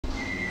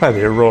Hi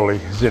there, Rolly,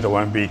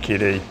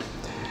 Z01BKD.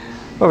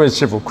 I've had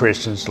several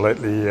questions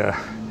lately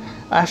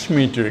asking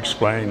me to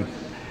explain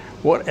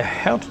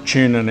how to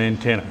tune an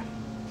antenna.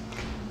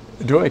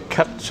 Do I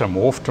cut some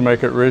off to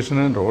make it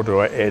resonant, or do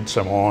I add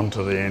some on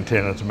to the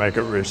antenna to make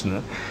it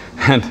resonant?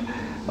 And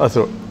I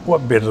thought,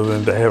 what better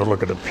than to have a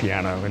look at a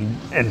piano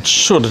and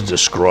sort of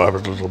describe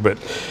it a little bit.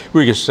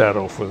 We can start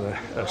off with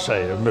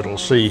say a middle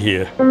C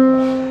here,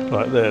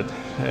 like that,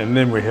 and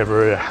then we have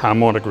a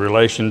harmonic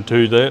relation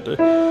to that,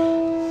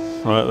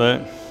 like that.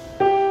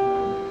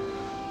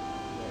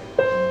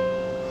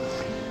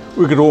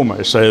 We could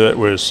almost say that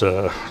was,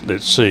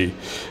 let's see,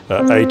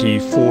 80,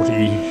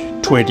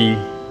 40, 20,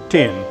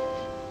 10,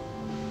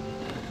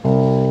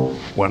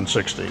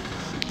 160.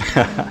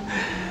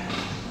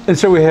 And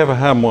so we have a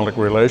harmonic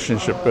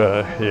relationship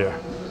here.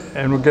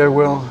 And we'll go,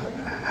 well,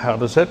 how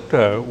does that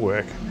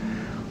work?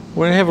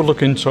 When we have a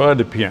look inside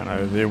the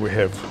piano, there we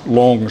have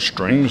long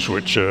strings,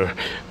 which are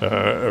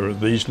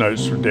these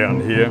notes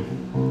down here.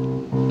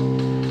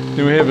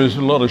 Then we have a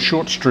lot of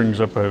short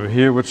strings up over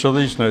here, which are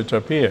these notes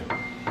up here.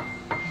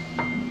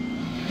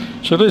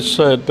 So let's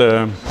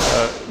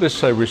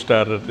say we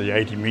start at the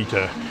 80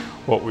 meter,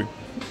 we'll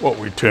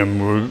term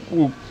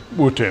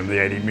the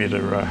 80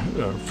 meter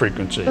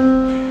frequency.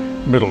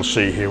 Middle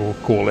C here, we'll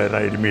call that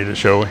 80 meter,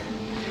 shall we?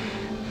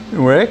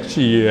 And we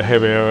actually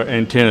have our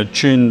antenna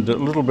tuned a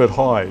little bit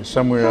high,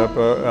 somewhere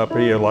up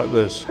here like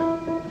this.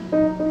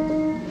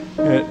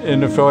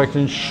 And if I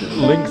can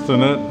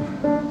lengthen it,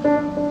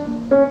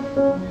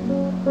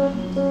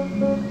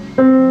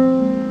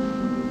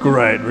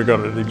 great, we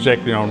got it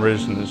exactly on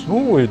resonance.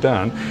 All we've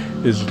done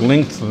is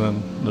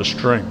lengthen the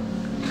string.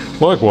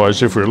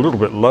 Likewise, if we're a little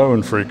bit low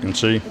in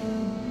frequency,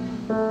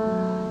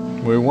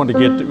 we want to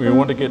get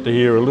to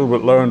here a little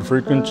bit low in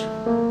frequency.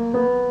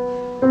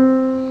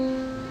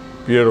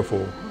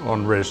 Beautiful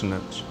on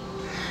resonance.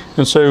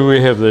 And so we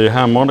have the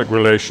harmonic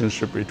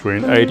relationship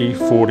between 80,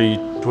 40,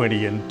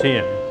 20 and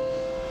 10.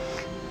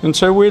 And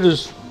so where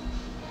does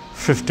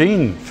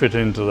 15 fit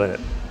into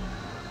that?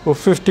 Well,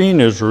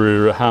 15 is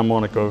a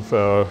harmonic of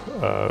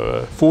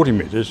 40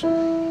 meters.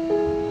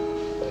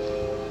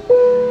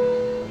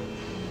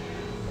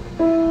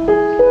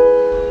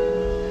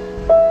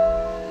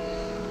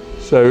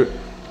 So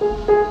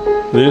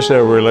there's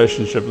our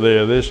relationship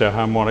there, there's our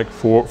harmonic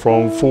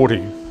from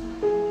 40.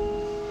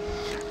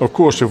 Of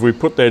course, if we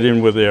put that in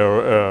with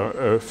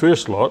our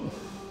first lot,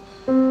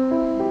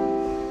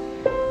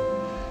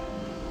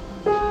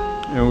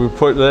 and we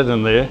put that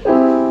in there,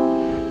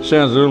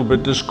 sounds a little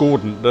bit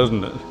discordant,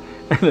 doesn't it?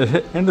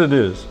 And it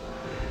is.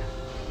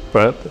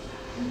 But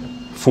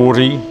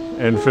 40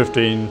 and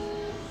 15,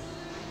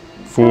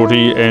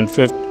 40 and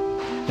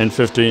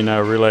 15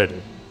 are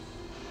related.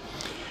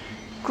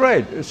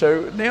 Great,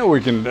 so now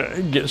we can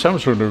get some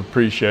sort of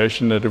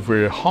appreciation that if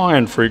we're high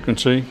in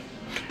frequency,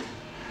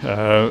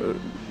 to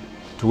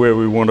where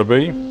we want to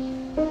be,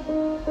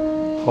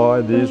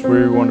 high, there's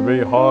where we want to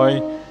be,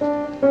 high,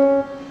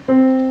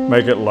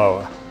 make it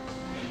lower.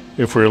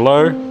 If we're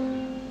low,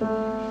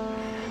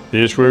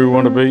 there's where we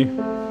want to be,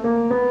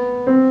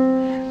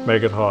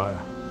 make it higher.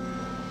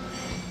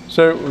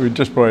 So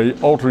just by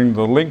altering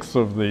the length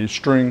of the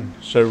string,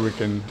 so we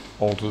can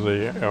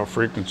alter our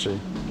frequency.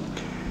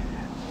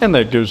 And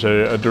that gives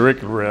a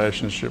direct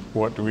relationship.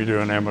 What do we do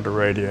on amateur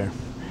radio?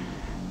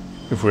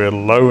 If we're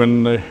low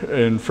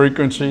in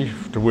frequency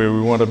to where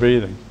we want to be,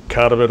 then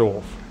cut a bit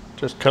off.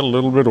 Just cut a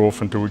little bit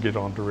off until we get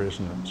onto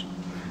resonance.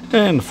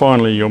 And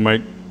finally, you'll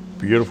make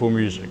beautiful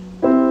music.